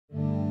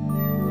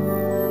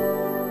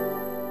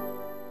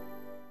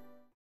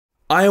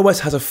iOS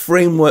has a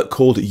framework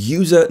called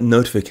user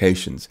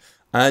notifications,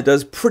 and it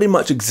does pretty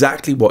much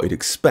exactly what you'd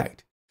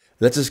expect.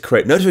 It lets us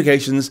create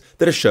notifications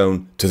that are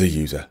shown to the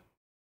user.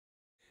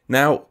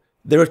 Now,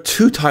 there are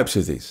two types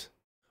of these.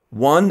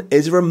 One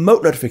is a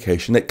remote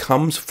notification that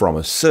comes from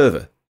a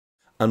server,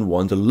 and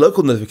one's a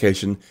local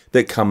notification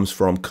that comes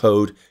from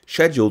code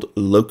scheduled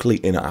locally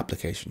in our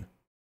application.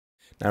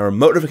 Now,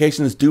 remote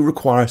notifications do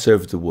require a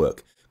server to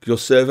work, because your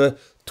server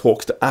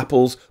talks to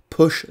Apple's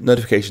push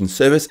notification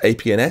service,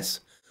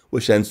 APNS,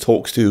 which then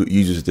talks to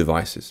users'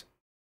 devices.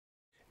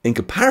 In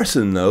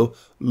comparison though,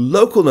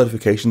 local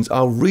notifications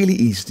are really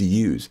easy to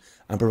use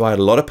and provide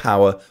a lot of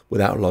power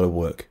without a lot of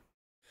work.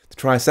 To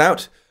try this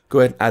out, go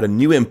ahead and add a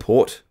new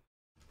import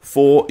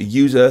for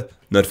user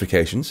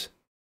notifications.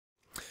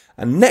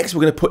 And next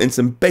we're going to put in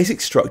some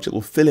basic structure that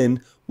will fill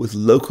in with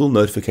local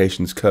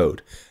notifications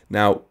code.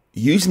 Now,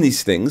 using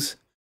these things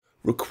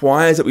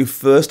requires that we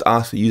first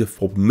ask the user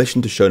for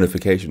permission to show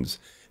notifications.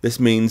 This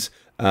means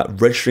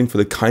registering for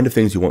the kind of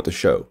things you want to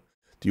show.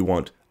 Do you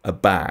want a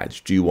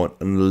badge? Do you want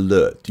an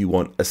alert? Do you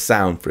want a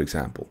sound, for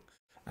example?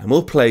 And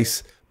we'll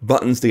place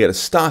buttons to get us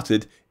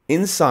started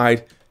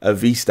inside a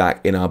VStack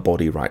in our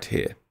body right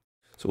here.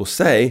 So we'll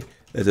say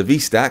there's a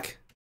VStack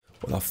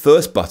with our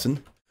first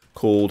button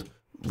called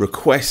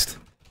request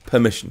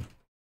permission.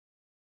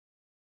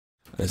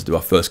 Let's do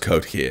our first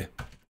code here.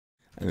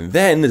 And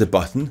then there's a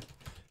button,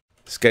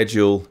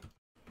 schedule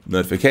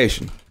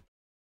notification.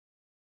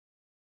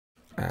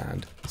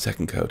 And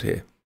second code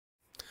here.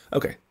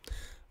 Okay,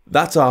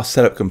 that's our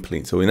setup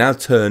complete. So we now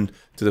turn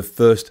to the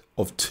first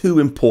of two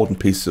important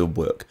pieces of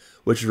work,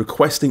 which is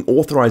requesting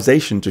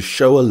authorization to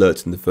show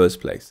alerts in the first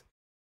place.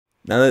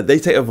 Now, they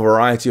take a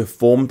variety of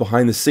forms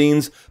behind the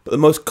scenes, but the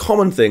most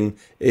common thing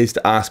is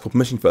to ask for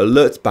permission for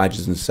alerts,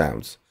 badges, and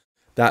sounds.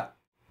 That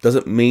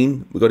doesn't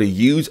mean we've got to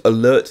use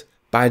alert,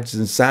 badges,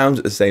 and sounds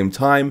at the same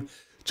time,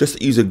 just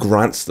the user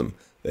grants them.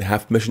 They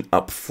have permission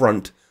up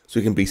front, so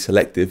we can be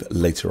selective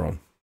later on.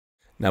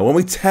 Now, when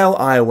we tell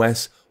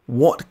iOS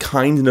what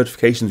kind of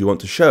notifications we want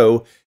to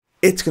show,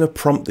 it's going to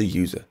prompt the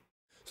user.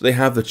 So they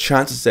have the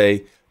chance to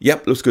say,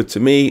 yep, looks good to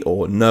me,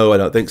 or no, I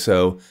don't think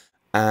so.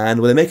 And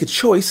when they make a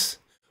choice,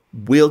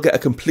 we'll get a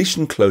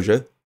completion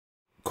closure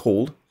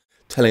called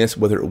telling us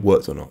whether it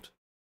worked or not.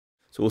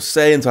 So we'll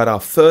say inside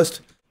our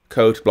first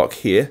code block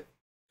here,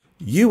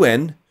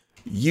 un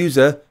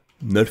user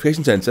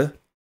notification center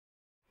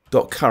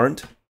dot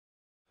current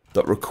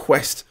dot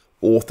request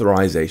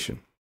authorization.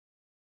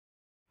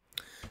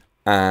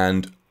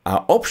 And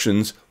our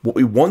options, what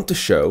we want to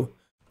show,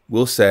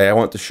 we'll say I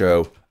want to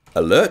show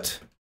alert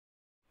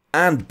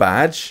and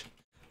badge.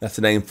 That's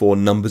the name for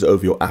numbers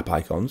over your app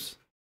icons.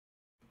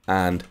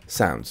 And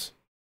sounds.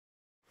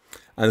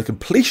 And the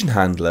completion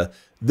handler,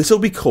 this will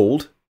be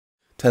called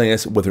telling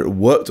us whether it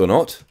worked or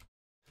not,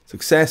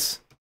 success,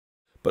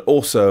 but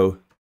also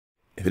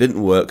if it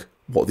didn't work,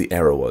 what the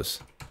error was.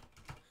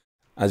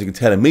 As you can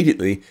tell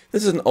immediately,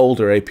 this is an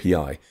older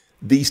API.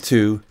 These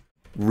two,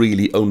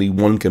 really only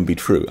one can be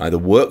true, either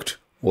worked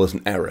or there's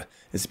an error.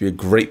 This would be a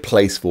great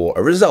place for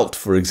a result,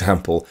 for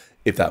example,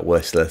 if that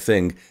were still a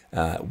thing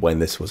when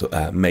this was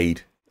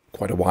made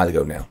quite a while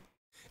ago now.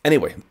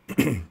 Anyway,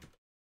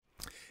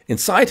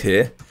 inside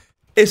here,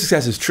 if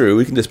success is true,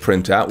 we can just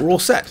print out we're all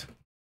set.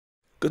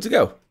 Good to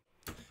go.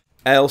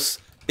 Else,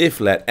 if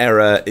let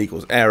error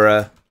equals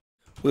error,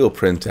 we'll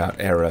print out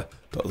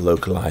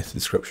error.localize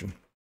description.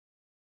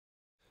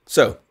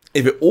 So,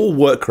 if it all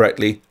worked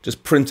correctly,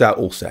 just print out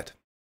all set.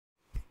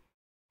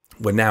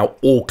 We're now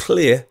all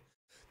clear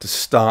to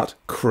start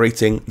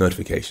creating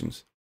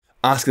notifications,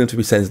 asking them to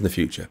be sent in the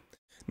future.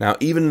 Now,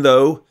 even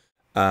though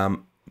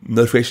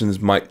notifications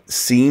might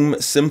seem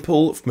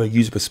simple from a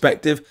user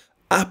perspective,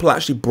 Apple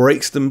actually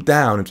breaks them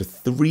down into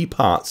three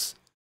parts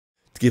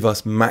to give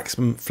us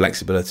maximum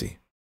flexibility.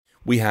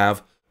 We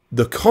have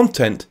the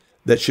content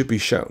that should be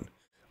shown,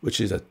 which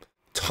is a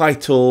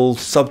title,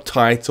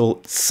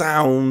 subtitle,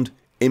 sound,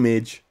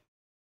 image,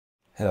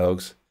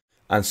 hellos,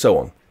 and so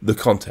on, the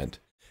content.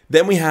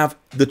 Then we have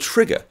the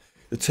trigger,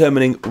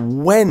 determining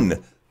when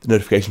the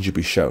notification should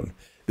be shown.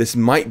 This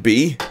might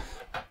be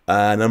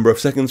a number of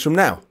seconds from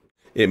now.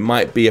 It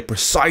might be a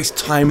precise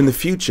time in the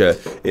future.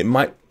 It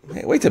might,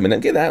 hey, wait a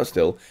minute, get that out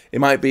still. It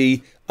might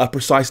be a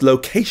precise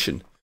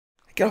location.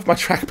 Get off my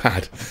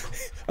trackpad.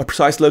 A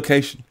precise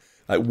location,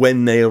 like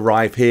when they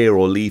arrive here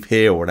or leave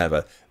here or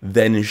whatever,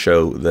 then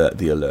show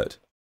the alert.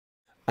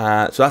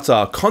 So that's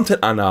our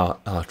content and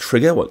our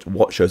trigger,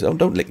 what shows it. Oh,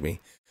 don't lick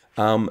me.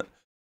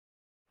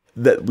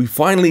 That we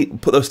finally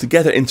put those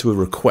together into a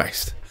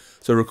request.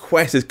 So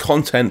request is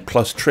content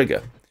plus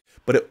trigger,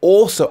 but it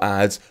also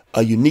adds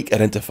a unique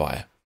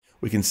identifier.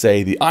 We can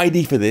say the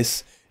ID for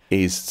this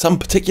is some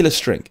particular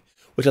string,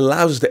 which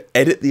allows us to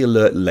edit the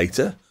alert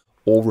later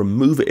or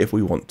remove it if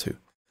we want to.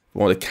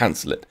 We want to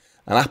cancel it.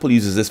 And Apple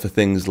uses this for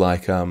things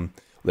like, they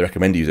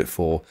recommend you use it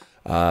for,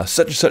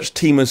 such and such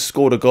team has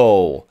scored a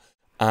goal.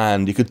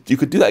 And you could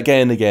do that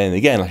again and again and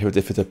again, like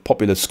if it's a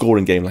popular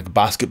scoring game like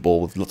basketball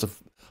with lots of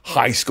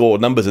high score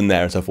numbers in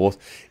there and so forth,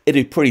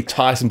 it'd be pretty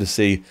tiresome to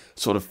see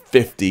sort of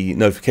 50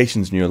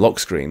 notifications in your lock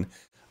screen.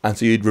 And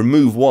so you'd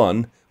remove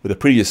one with a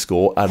previous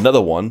score, add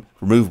another one,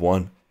 remove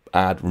one,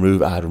 add,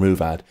 remove, add,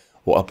 remove, add,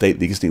 or update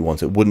the existing one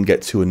so it wouldn't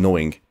get too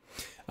annoying.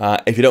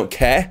 If you don't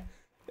care,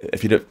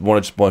 if you don't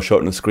want to show it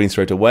on the screen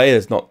straight away,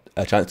 there's not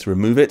a chance to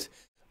remove it,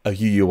 a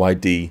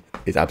UUID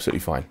is absolutely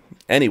fine.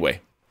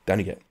 Anyway, down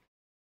you get.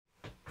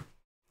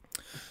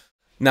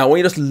 Now, when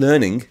you're just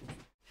learning,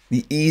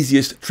 the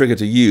easiest trigger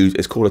to use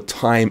is called a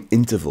time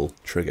interval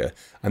trigger.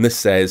 And this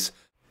says,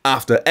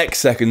 after X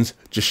seconds,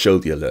 just show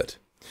the alert.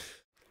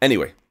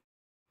 Anyway,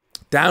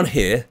 down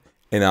here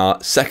in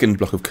our second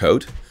block of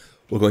code,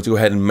 we're going to go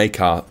ahead and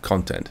make our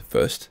content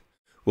first.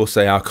 We'll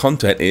say our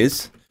content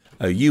is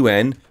a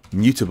UN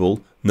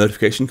mutable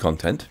notification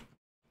content.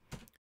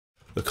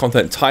 The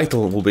content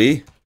title will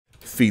be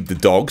feed the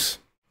dogs,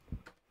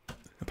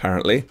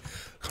 apparently.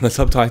 And the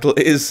subtitle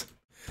is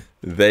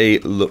they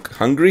look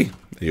hungry.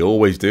 They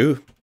always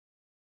do.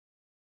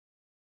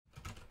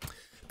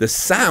 The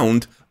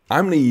sound,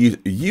 I'm going to use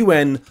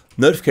UN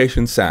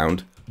notification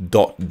sound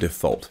dot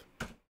default.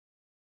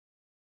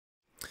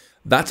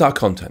 That's our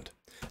content.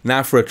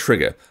 Now for a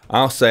trigger,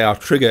 I'll say our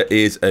trigger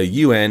is a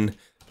UN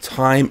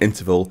time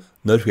interval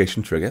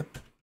notification trigger,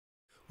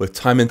 with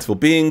time interval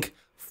being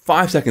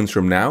 5 seconds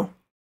from now,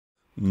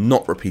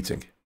 not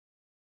repeating.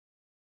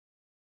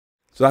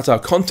 So that's our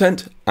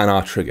content and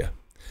our trigger.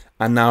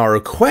 And now our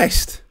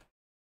request,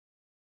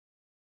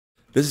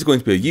 this is going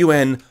to be a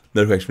UN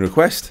notification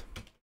request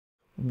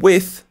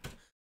with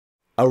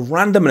a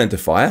random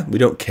identifier. We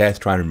don't care to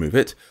try and remove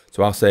it.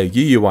 So I'll say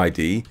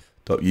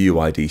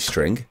UUID.UUID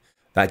string.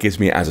 That gives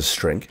me it as a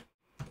string.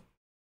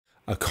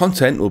 Our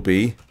content will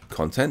be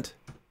content.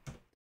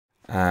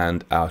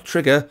 And our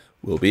trigger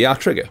will be our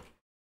trigger.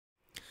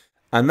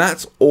 And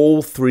that's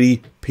all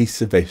three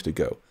pieces of data to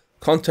go.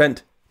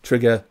 Content,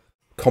 trigger,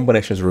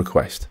 combination as a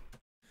request.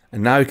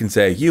 And now you can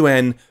say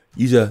UN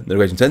user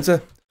notification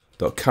sensor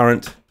dot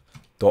current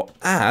dot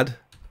add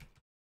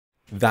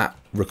that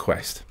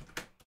request.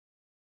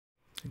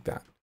 Like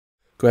that.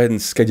 Go ahead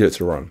and schedule it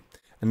to run.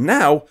 And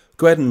now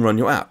go ahead and run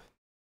your app.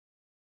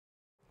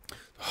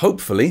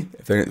 Hopefully,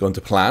 if they're going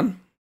to plan,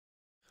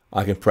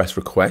 I can press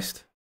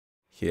request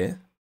here.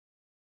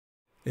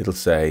 It'll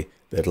say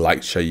they'd like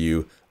to show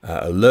you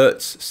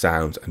alerts,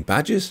 sounds, and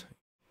badges.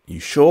 You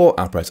sure?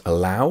 I'll press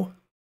allow.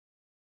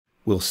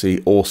 We'll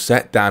see all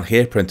set down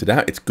here printed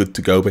out. It's good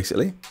to go,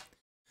 basically.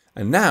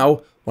 And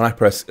now, when I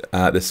press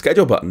the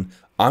schedule button,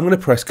 I'm going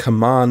to press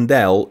Command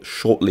L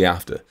shortly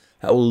after.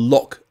 That will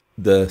lock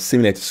the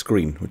simulator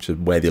screen, which is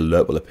where the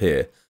alert will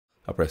appear.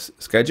 I'll press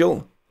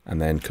schedule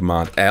and then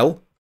Command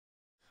L.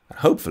 And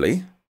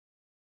hopefully,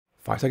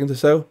 5 seconds or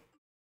so,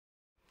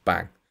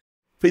 bang.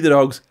 Feed the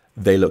dogs,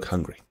 they look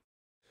hungry.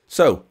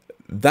 So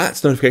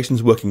that's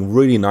notifications working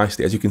really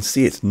nicely. As you can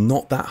see, it's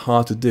not that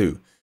hard to do.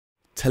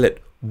 Tell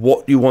it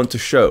what you want to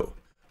show,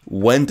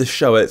 when to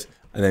show it,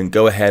 and then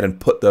go ahead and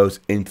put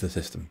those into the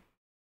system.